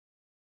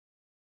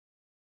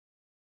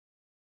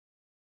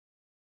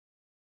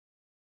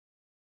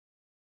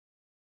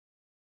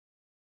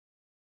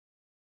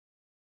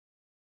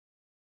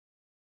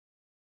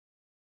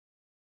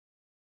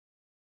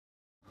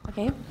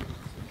Okay.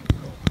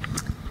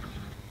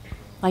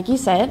 Like you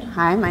said,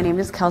 hi, my name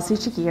is Kelcie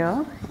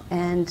Chiquillo,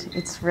 and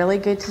it's really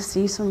good to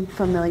see some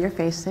familiar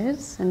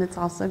faces, and it's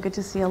also good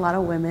to see a lot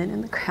of women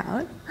in the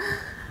crowd.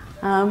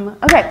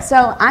 Okay,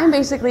 so I'm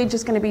basically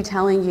just going to be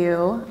telling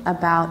you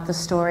about the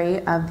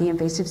story of the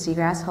invasive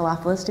seagrass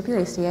Halophila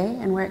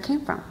stipulaceae and where it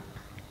came from.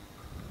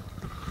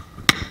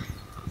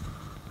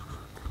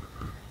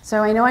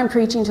 So I know I'm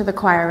preaching to the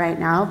choir right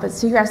now, but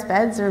seagrass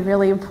beds are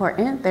really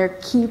important. They're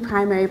key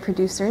primary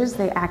producers.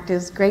 They act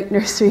as great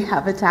nursery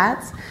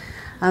habitats.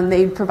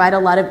 They provide a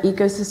lot of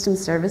ecosystem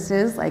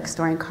services like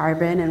storing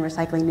carbon and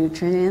recycling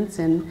nutrients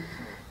and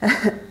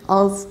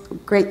all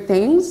great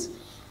things.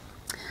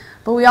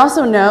 But we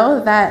also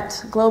know that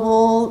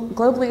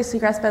globally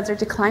seagrass beds are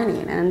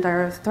declining and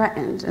are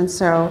threatened. And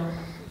so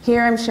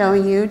here I'm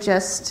showing you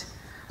just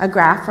a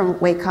graph from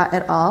Waycott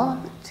et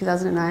al.,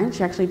 2009.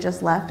 She actually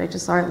just left. I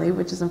just saw her leave,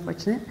 which is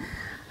unfortunate.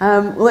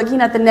 Looking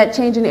at the net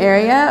change in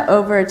area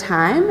over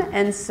time.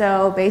 And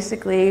so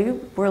basically,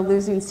 we're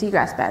losing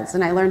seagrass beds.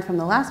 And I learned from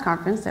the last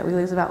conference that we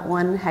lose about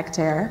 1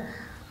 hectare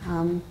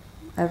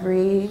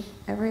every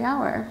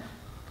hour.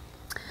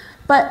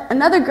 But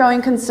another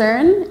growing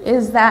concern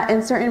is that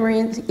in certain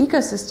marine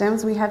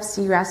ecosystems, we have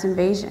seagrass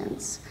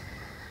invasions.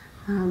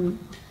 And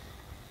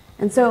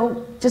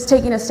so just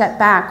taking a step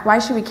back, why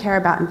should we care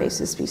about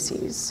invasive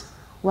species?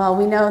 Well,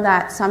 we know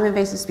that some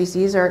invasive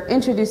species or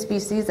introduced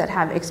species that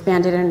have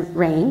expanded in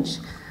range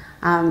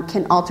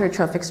can alter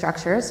trophic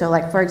structure. So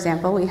like, for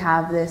example, we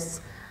have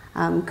this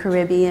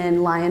Caribbean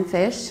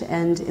lionfish,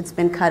 and it's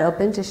been cut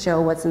open to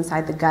show what's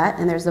inside the gut,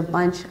 and there's a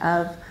bunch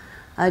of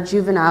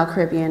juvenile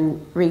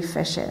Caribbean reef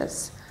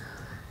fishes.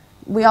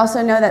 We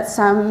also know that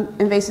some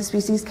invasive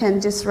species can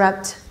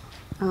disrupt,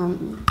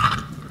 can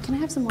I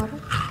have some water?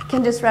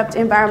 Can disrupt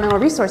environmental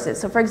resources.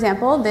 So for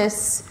example,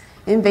 this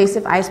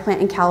invasive ice plant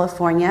in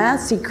California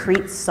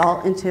secretes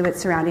salt into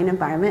its surrounding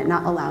environment,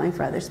 not allowing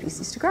for other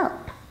species to grow.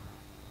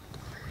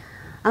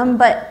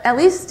 But at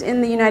least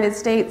in the United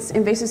States,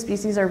 invasive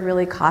species are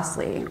really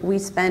costly. We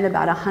spend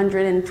about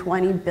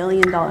 $120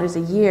 billion a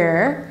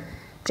year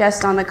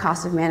just on the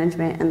cost of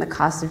management and the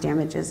cost of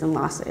damages and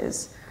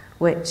losses,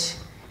 which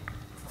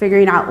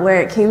figuring out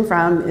where it came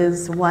from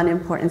is one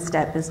important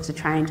step is to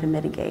trying to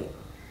mitigate.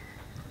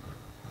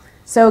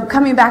 So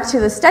coming back to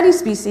the study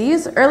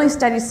species, early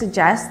studies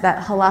suggest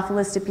that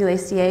Halophila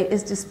stipulaceae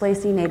is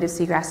displacing native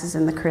seagrasses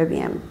in the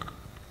Caribbean.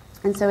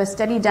 And so a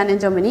study done in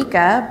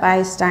Dominica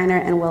by Steiner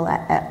and Willett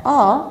et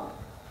al.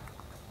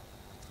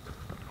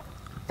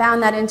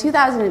 Found that in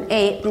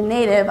 2008, the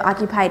native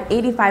occupied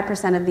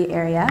 85% of the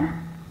area,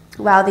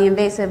 while the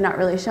invasive, not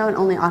really shown,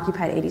 only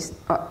occupied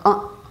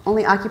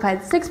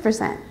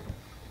 6%.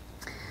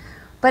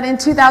 But in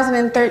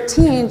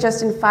 2013,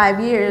 just in 5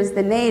 years,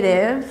 the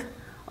native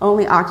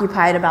only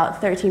occupied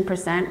about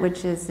 13%,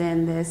 which is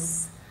in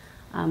this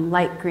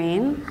light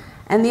green.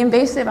 And the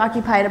invasive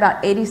occupied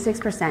about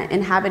 86%,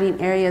 inhabiting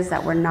areas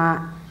that were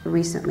not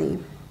recently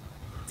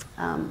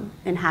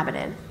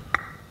inhabited.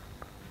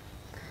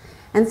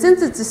 And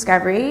since its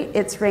discovery,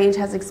 its range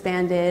has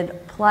expanded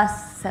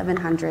plus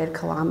 700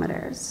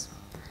 kilometers.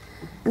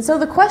 And so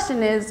the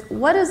question is,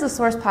 what is the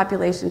source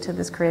population to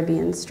this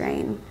Caribbean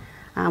strain?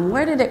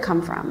 Where did it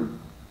come from?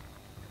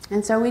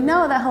 And so we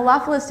know that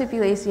Halophila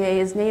stipulaceae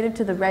is native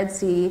to the Red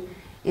Sea,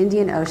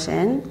 Indian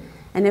Ocean,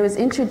 and it was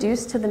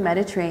introduced to the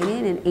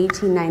Mediterranean in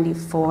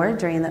 1894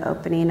 during the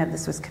opening of the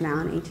Suez Canal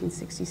in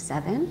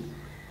 1867.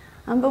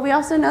 But we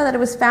also know that it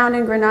was found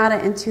in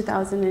Grenada in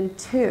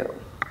 2002.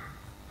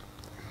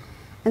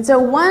 And so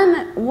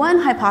one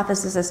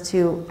hypothesis as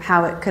to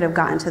how it could have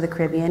gotten to the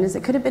Caribbean is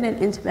it could have been an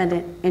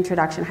independent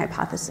introduction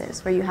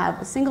hypothesis, where you have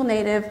a single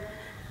native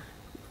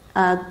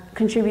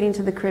contributing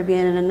to the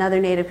Caribbean and another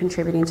native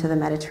contributing to the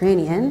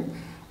Mediterranean.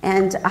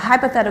 And a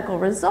hypothetical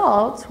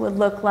result would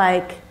look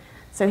like,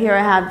 so here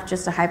I have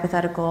just a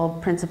hypothetical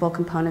principal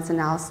components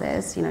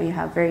analysis. You know, you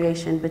have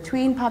variation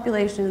between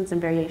populations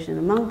and variation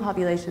among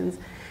populations.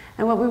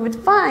 And what we would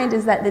find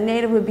is that one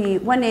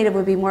native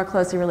would be more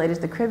closely related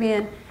to the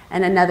Caribbean,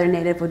 and another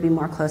native would be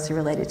more closely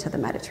related to the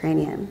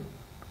Mediterranean.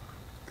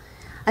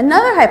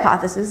 Another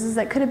hypothesis is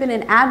that it could have been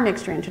an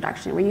admixture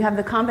introduction, where you have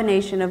the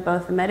combination of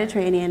both the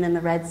Mediterranean and the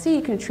Red Sea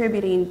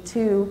contributing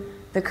to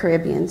the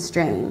Caribbean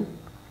strain.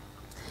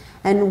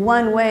 And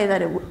one way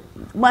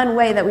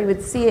that we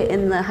would see it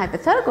in the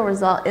hypothetical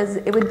result is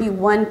it would be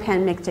one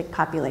panmictic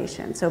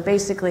population. So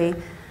basically,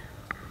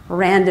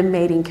 random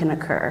mating can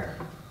occur.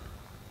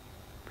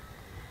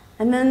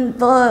 And then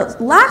the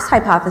last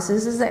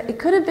hypothesis is that it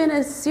could have been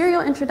a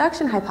serial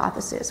introduction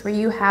hypothesis, where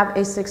you have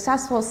a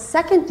successful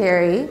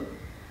secondary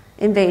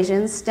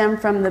invasion stem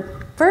from the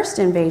first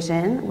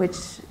invasion, which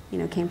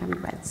came from the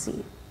Red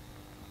Sea.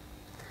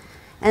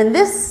 And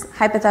this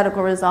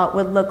hypothetical result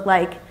would look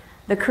like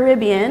the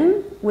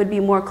Caribbean would be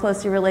more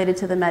closely related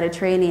to the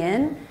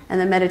Mediterranean, and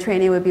the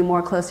Mediterranean would be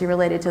more closely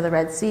related to the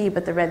Red Sea,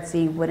 but the Red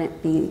Sea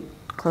wouldn't be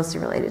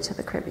closely related to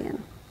the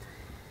Caribbean.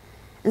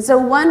 And so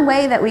one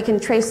way that we can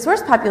trace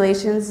source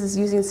populations is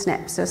using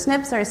SNPs. So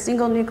SNPs are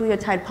single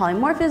nucleotide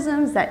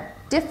polymorphisms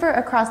that differ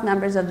across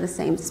members of the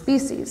same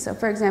species. So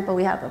for example,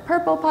 we have a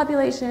purple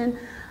population,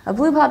 a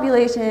blue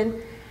population,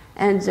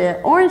 and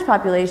an orange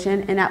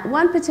population, and at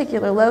one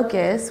particular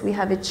locus, we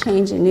have a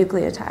change in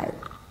nucleotide.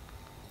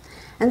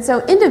 And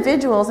so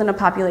individuals in a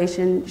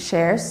population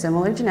share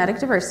similar genetic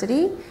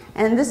diversity,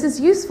 and this is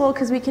useful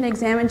because we can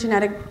examine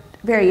genetic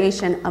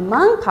variation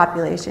among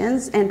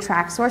populations and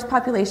track source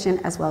population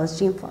as well as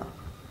gene flow.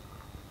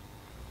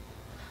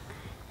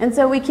 And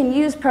so we can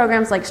use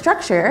programs like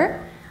structure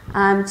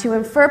to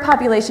infer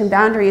population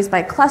boundaries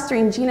by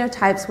clustering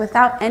genotypes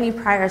without any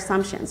prior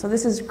assumption. So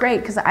this is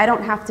great because I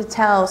don't have to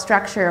tell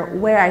structure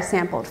where I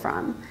sampled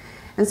from.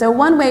 And so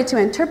one way to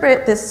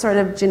interpret this sort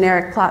of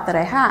generic plot that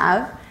I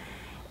have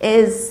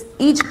is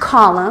each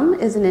column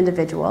is an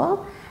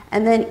individual,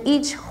 and then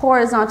each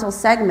horizontal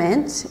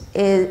segment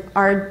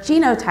are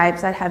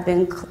genotypes that have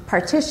been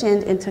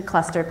partitioned into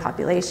clustered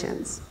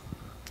populations.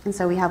 And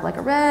so we have like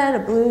a red, a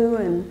blue,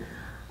 and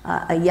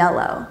a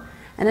yellow.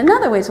 And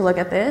another way to look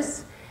at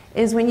this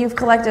is when you've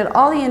collected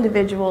all the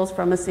individuals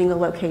from a single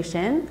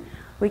location,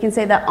 we can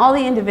say that all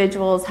the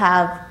individuals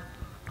have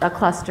a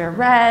cluster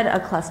red, a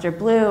cluster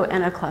blue,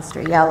 and a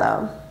cluster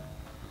yellow.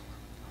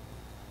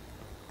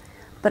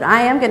 But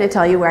I am going to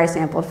tell you where I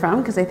sampled from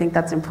because I think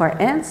that's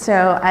important.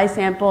 So I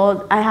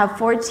have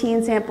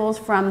 14 samples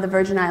from the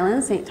Virgin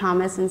Islands, St.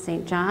 Thomas and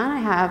St. John. I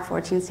have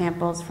 14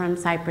 samples from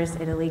Cyprus,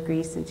 Italy,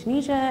 Greece, and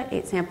Tunisia,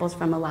 8 samples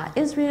from Eilat,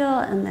 Israel,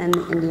 and then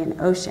the Indian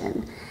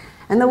Ocean.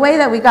 And the way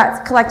that we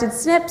collected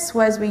SNPs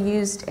was we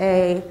used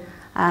a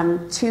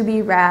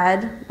 2B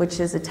rad, which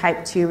is a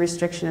type 2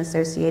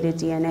 restriction-associated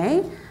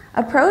DNA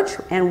approach,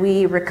 and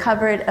we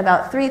recovered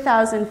about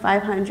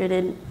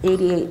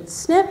 3,588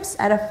 SNPs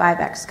at a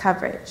 5x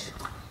coverage.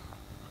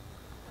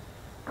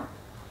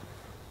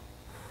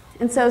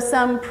 And so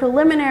some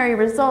preliminary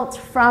results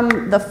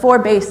from the 4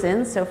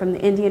 basins, so from the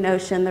Indian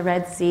Ocean, the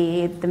Red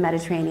Sea, the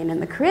Mediterranean, and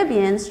the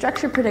Caribbean,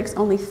 structure predicts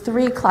only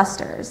 3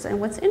 clusters.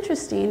 And what's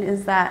interesting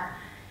is that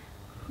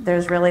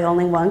there's really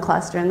only 1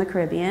 cluster in the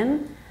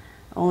Caribbean,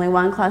 only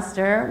 1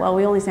 cluster, well,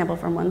 we only sampled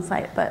from 1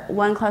 site, but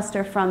 1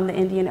 cluster from the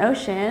Indian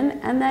Ocean.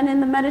 And then in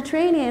the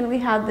Mediterranean, we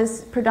have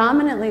this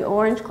predominantly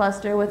orange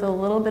cluster with a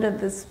little bit of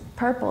this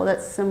purple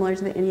that's similar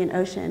to the Indian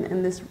Ocean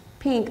and this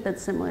pink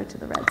that's similar to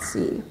the Red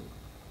Sea.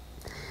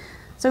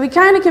 So we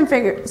kind of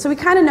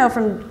know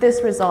from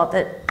this result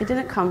that it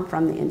didn't come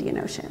from the Indian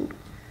Ocean.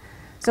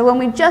 So when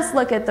we just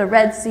look at the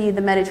Red Sea, the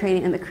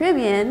Mediterranean, and the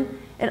Caribbean,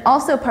 it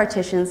also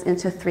partitions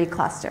into 3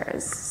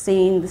 clusters,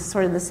 seeing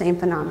sort of the same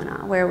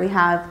phenomena, where we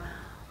have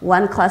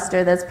 1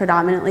 cluster that's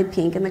predominantly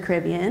pink in the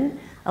Caribbean,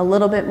 a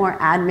little bit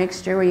more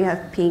admixture where you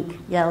have pink,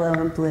 yellow,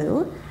 and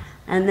blue.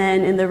 And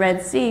then in the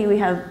Red Sea, we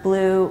have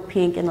blue,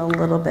 pink, and a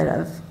little bit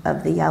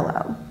of the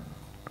yellow.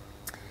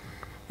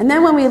 And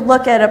then when we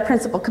look at a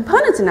principal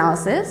components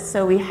analysis,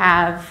 so we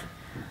have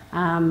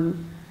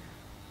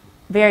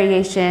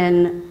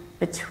variation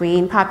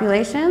between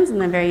populations and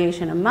then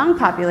variation among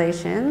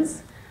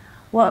populations,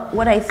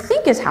 what I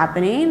think is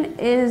happening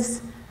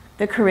is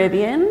the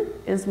Caribbean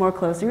is more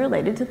closely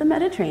related to the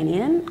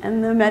Mediterranean,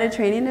 and the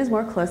Mediterranean is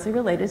more closely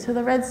related to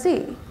the Red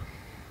Sea.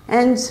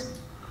 And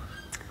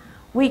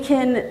we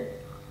can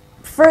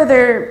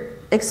further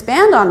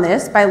expand on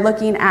this by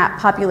looking at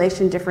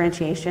population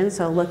differentiation,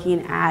 so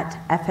looking at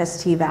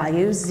FST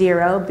values,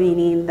 0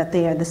 meaning that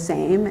they are the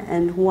same,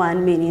 and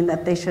 1 meaning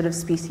that they should have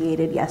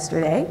speciated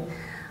yesterday.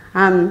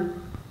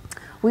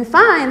 We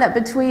find that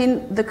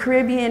between the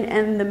Caribbean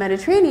and the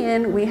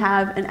Mediterranean, we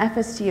have an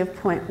FST of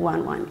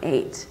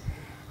 0.118.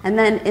 And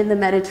then in the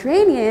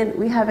Mediterranean,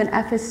 we have an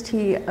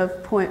FST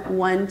of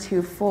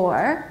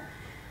 0.124.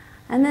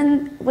 And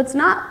then what's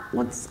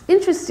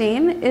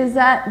interesting is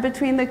that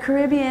between the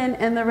Caribbean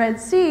and the Red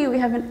Sea, we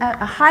have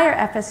a higher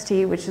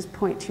FST, which is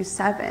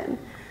 0.27.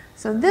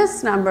 So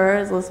this number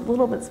is a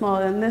little bit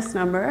smaller than this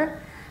number.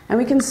 And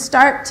we can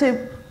start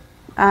to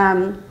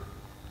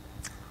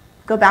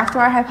go back to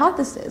our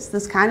hypothesis.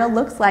 This kind of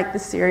looks like the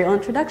serial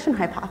introduction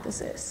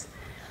hypothesis,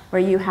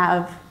 where you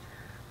have,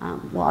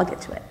 well, I'll get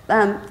to it.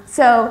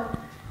 So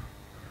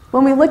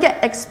when we look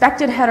at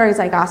expected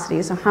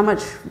heterozygosity, so how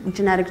much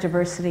genetic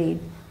diversity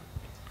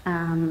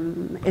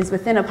is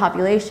within a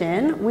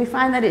population, we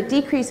find that it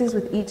decreases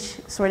with each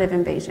sort of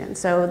invasion.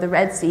 So the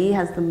Red Sea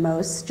has the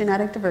most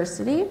genetic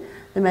diversity,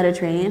 the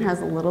Mediterranean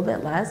has a little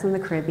bit less, and the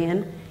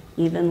Caribbean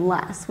even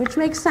less, which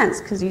makes sense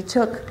because you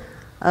took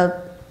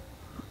a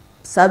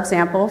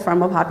subsample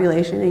from a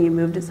population and you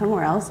moved it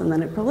somewhere else and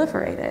then it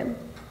proliferated.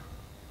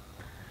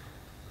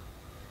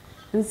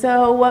 And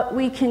so what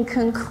we can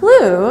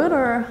conclude,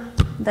 or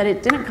that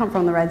it didn't come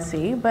from the Red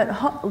Sea, but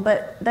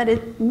that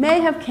it may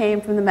have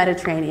came from the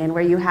Mediterranean,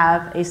 where you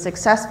have a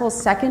successful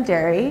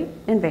secondary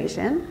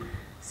invasion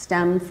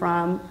stemmed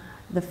from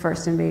the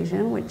first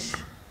invasion, which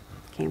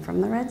came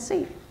from the Red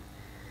Sea.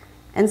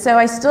 And so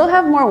I still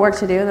have more work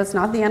to do. That's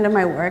not the end of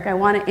my work. I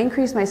want to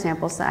increase my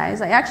sample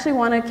size. I actually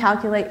want to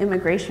calculate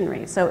immigration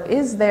rate. So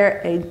is there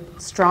a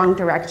strong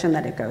direction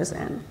that it goes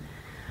in?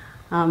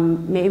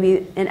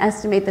 Maybe and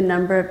estimate the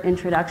number of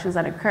introductions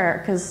that occur,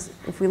 because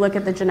if we look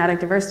at the genetic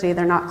diversity,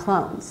 they're not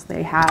clones.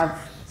 They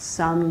have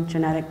some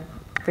genetic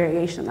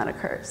variation that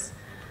occurs.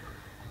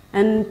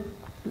 And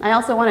I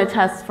also want to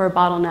test for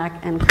bottleneck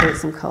and create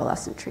some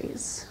coalescent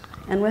trees.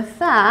 And with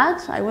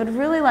that, I would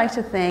really like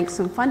to thank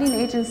some funding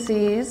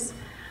agencies,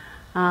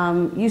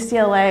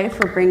 UCLA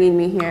for bringing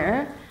me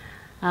here,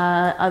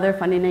 other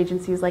funding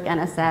agencies like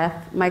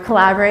NSF, my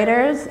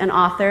collaborators and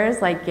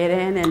authors like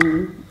Gideon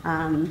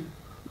and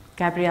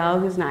Gabrielle,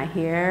 who's not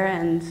here,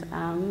 and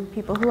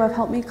people who have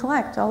helped me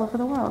collect all over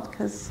the world,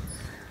 because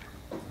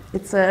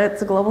it's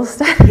a global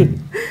study.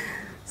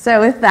 So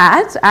with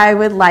that, I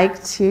would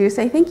like to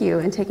say thank you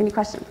and take any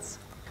questions.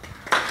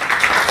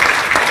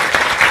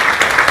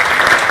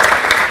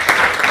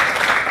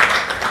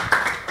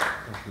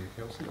 Thank you,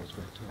 Kelcie. That was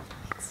great talk.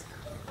 Thanks.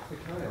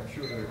 Okay, I'm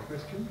sure there are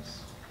questions.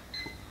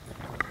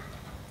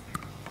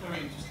 Very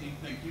interesting,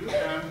 thank you.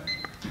 And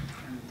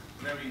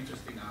very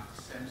interesting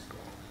after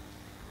SEMSTOR.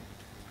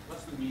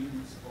 What's the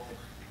means of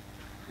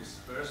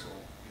dispersal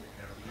in the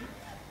Caribbean?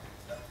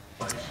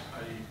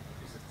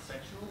 Is it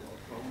sexual or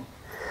clonal?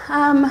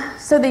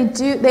 So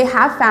they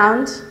have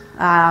found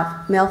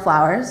male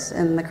flowers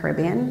in the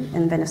Caribbean,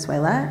 in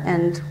Venezuela,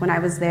 and when I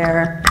was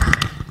there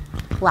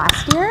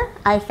last year,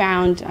 I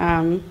found,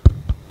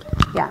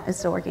 yeah, it's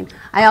still working.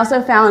 I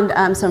also found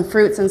some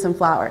fruits and some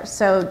flowers.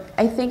 So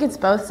I think it's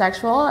both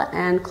sexual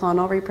and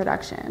clonal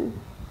reproduction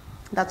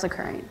that's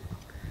occurring,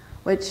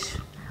 which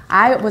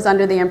I was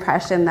under the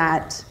impression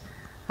that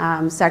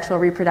sexual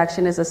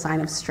reproduction is a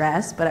sign of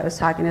stress, but I was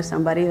talking to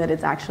somebody that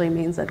it actually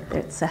means that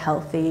it's a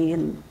healthy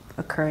and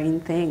occurring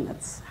thing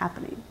that's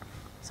happening.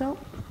 So,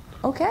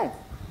 okay.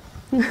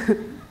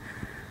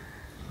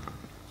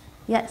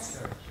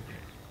 Yes.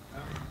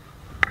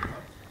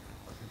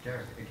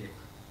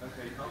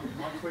 Okay,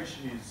 my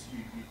question is,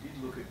 you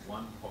did look at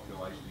one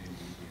population in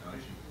the Indian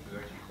Ocean, which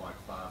was actually quite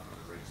far from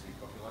the Red Sea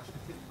population.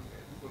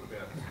 What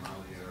about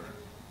Somalia and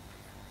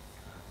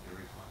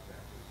areas like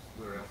that?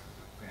 Where else is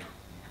it found?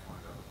 Can you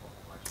find other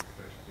populations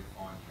that actually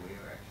define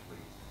where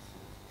actually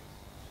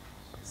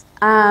it's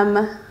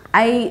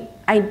sourced?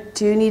 I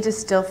do need to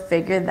still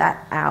figure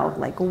that out,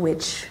 like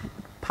which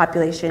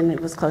population it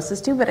was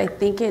closest to, but I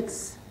think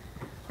it's,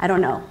 I don't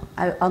know.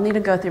 I'll need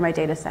to go through my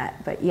data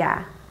set, but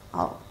yeah,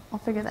 I'll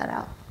figure that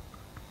out.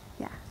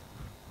 Yeah.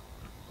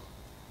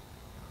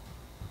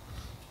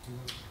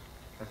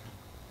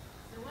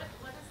 So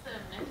what is the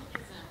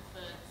mechanism for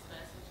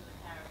dispersal to the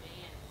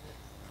Caribbean? Is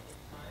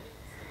it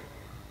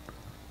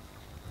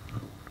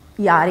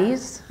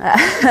boats?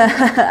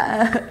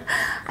 Yachties.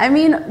 I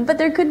mean, but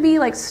there could be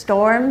like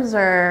storms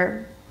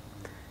or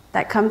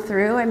that come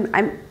through,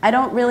 and I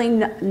don't really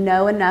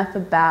know enough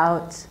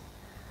about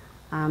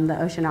the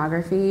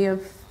oceanography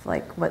of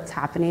like what's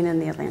happening in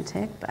the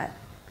Atlantic, but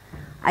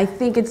I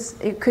think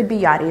it could be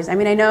yachties. I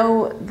mean, I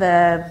know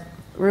the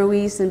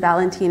Ruiz and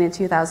Valentin in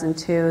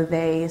 2002,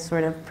 they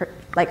sort of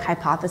like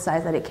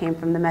hypothesized that it came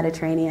from the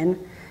Mediterranean,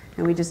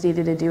 and we just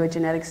needed to do a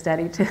genetic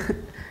study to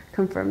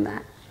confirm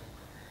that.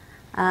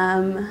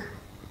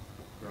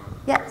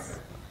 Yes?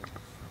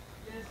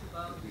 Yes,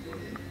 about this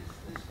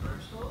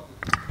dispersal.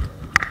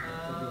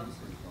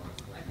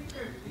 I think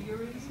there are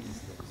theories.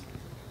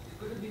 It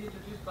could have been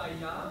introduced by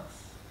yachts,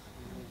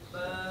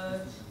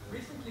 but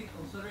recently,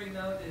 considering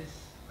now this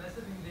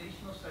massive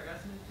invasion of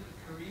sargassum into the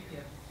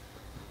Caribbean,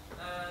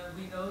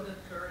 we know that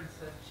currents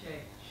have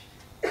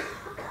changed.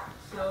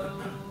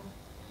 So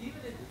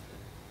even it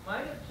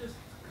might have just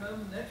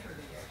come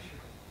naturally, actually,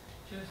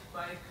 just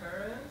by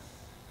currents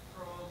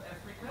from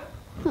Africa.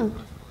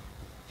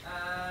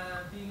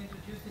 Being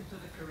introduced into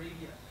the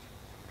Caribbean.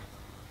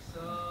 So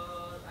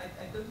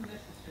I don't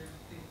necessarily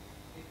think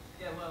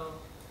yeah,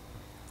 well,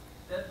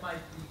 that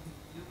might be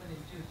human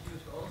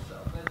introduced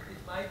also, but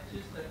it might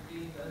just have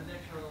been a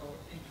natural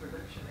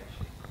introduction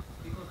actually,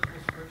 because it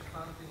was first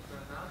found in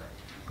Grenada,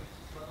 which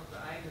is one of the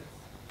islands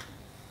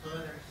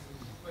further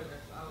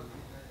out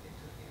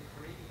into the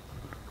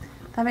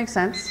Caribbean. That makes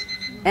sense.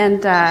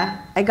 And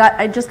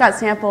I just got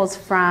samples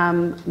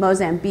from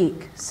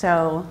Mozambique,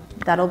 so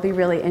that'll be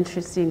really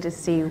interesting to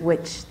see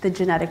the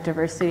genetic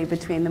diversity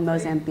between the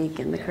Mozambique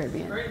and the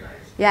Caribbean. Very nice.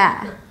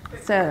 Yeah.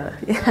 So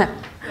yeah.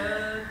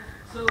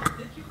 So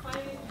did you find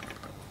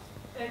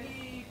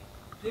any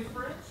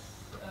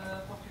difference,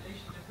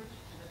 population difference,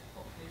 genetic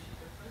population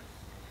difference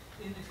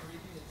in the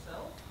Caribbean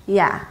itself?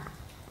 Yeah,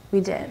 we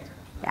did.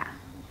 Yeah.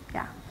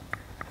 Yeah.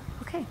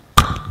 Okay.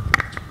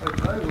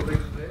 Okay, we'll leave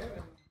it there.